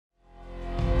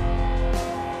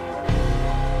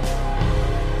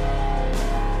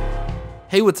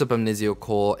Hey, what's up? I'm Nizio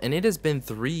Cole, and it has been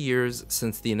 3 years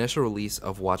since the initial release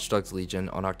of Watch Dogs Legion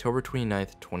on October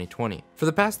 29th, 2020. For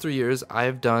the past 3 years,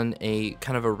 I've done a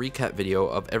kind of a recap video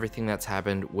of everything that's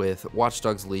happened with Watch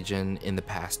Dogs Legion in the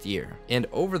past year. And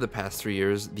over the past 3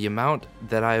 years, the amount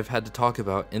that I've had to talk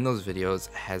about in those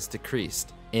videos has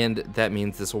decreased. And that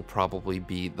means this will probably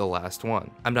be the last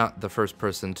one. I'm not the first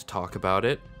person to talk about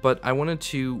it, but I wanted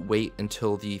to wait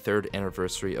until the 3rd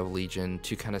anniversary of Legion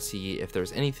to kind of see if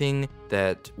there's anything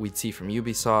that we'd see from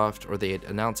Ubisoft or they'd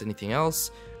announce anything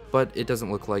else, but it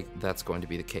doesn't look like that's going to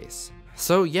be the case.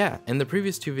 So yeah, in the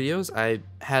previous 2 videos, I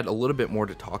had a little bit more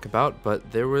to talk about, but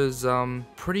there was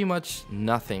pretty much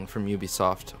nothing from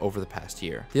Ubisoft over the past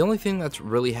year. The only thing that's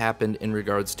really happened in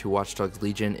regards to Watch Dogs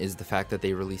Legion is the fact that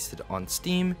they released it on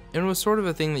Steam, and it was sort of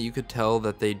a thing that you could tell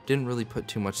that they didn't really put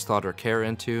too much thought or care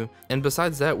into. And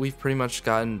besides that, we've pretty much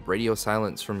gotten radio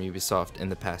silence from Ubisoft in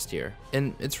the past year.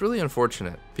 And it's really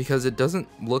unfortunate, because it doesn't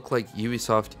look like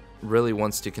Ubisoft really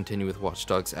wants to continue with Watch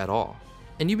Dogs at all.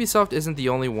 And Ubisoft isn't the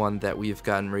only one that we've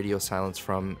gotten radio silence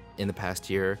from in the past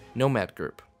year. Nomad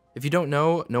Group. If you don't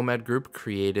know, Nomad Group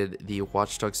created the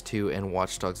Watch Dogs 2 and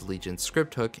Watch Dogs Legion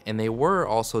script hook, and they were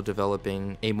also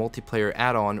developing a multiplayer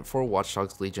add-on for Watch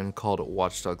Dogs Legion called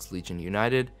Watch Dogs Legion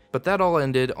United, but that all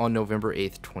ended on November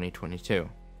 8th, 2022.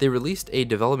 They released a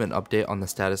development update on the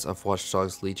status of Watch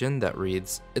Dogs Legion that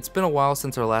reads, "It's been a while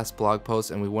since our last blog post,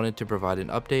 and we wanted to provide an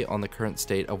update on the current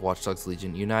state of Watch Dogs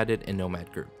Legion United and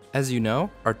Nomad Group. As you know,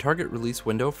 our target release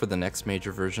window for the next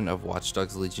major version of Watch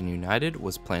Dogs Legion United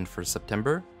was planned for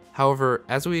September. However,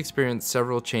 as we experienced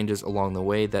several changes along the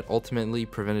way that ultimately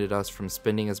prevented us from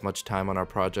spending as much time on our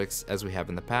projects as we have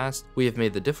in the past, we have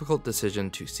made the difficult decision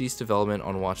to cease development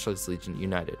on Watch Dogs Legion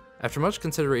United. After much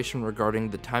consideration regarding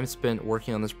the time spent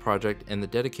working on this project and the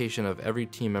dedication of every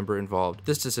team member involved,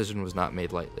 this decision was not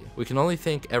made lightly. We can only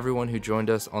thank everyone who joined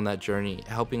us on that journey,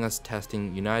 helping us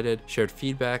testing United, shared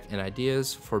feedback and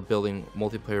ideas for building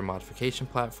multiplayer modification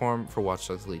platform for Watch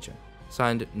Dogs Legion.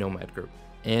 Signed, Nomad Group."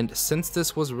 And since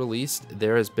this was released,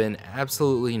 there has been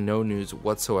absolutely no news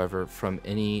whatsoever from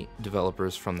any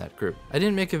developers from that group. I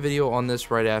didn't make a video on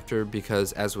this right after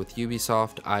because, as with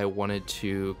Ubisoft, I wanted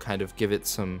to kind of give it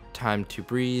some time to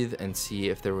breathe and see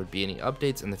if there would be any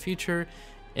updates in the future,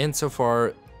 and so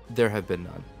far, there have been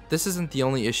none. This isn't the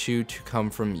only issue to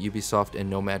come from Ubisoft and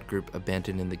Nomad Group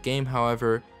abandoning the game,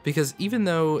 however, because even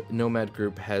though Nomad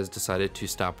Group has decided to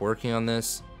stop working on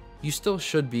this, you still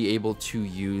should be able to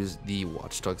use the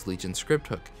Watch Dogs Legion script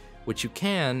hook, which you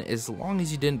can as long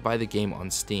as you didn't buy the game on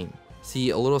Steam.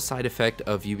 See, a little side effect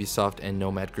of Ubisoft and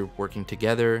Nomad Group working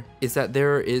together is that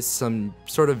there is some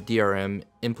sort of DRM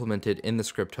implemented in the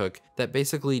script hook that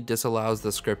basically disallows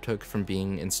the script hook from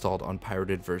being installed on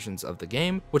pirated versions of the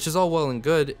game, which is all well and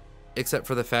good, except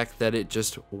for the fact that it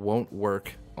just won't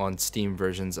work on Steam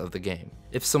versions of the game.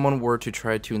 If someone were to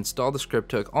try to install the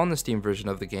script hook on the Steam version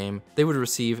of the game, they would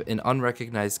receive an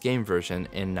unrecognized game version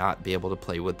and not be able to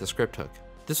play with the script hook.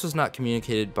 This was not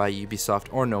communicated by Ubisoft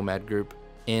or Nomad Group,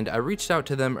 and I reached out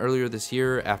to them earlier this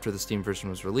year after the Steam version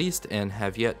was released and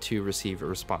have yet to receive a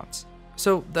response.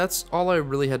 So that's all I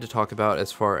really had to talk about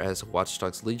as far as Watch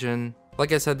Dogs Legion.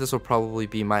 Like I said, this will probably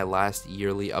be my last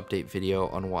yearly update video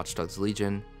on Watch Dogs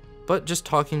Legion. But just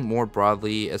talking more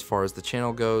broadly as far as the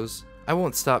channel goes, I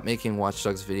won't stop making Watch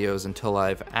Dogs videos until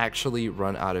I've actually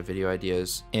run out of video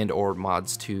ideas and or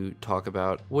mods to talk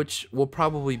about, which will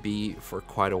probably be for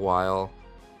quite a while.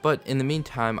 But in the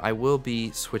meantime, I will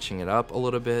be switching it up a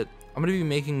little bit. I'm going to be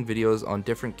making videos on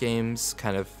different games,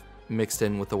 kind of mixed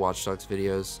in with the Watch Dogs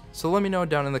videos. So let me know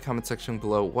down in the comment section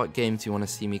below what games you want to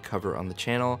see me cover on the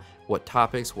channel, what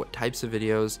topics, what types of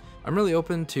videos. I'm really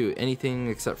open to anything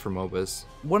except for MOBAs.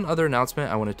 One other announcement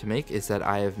I wanted to make is that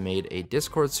I have made a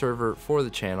Discord server for the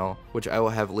channel, which I will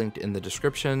have linked in the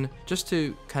description, just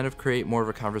to kind of create more of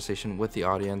a conversation with the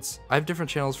audience. I have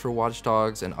different channels for Watch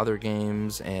Dogs and other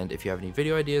games, and if you have any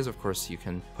video ideas, of course you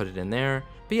can put it in there.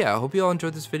 But yeah, I hope you all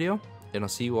enjoyed this video, and I'll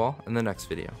see you all in the next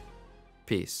video.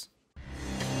 Peace.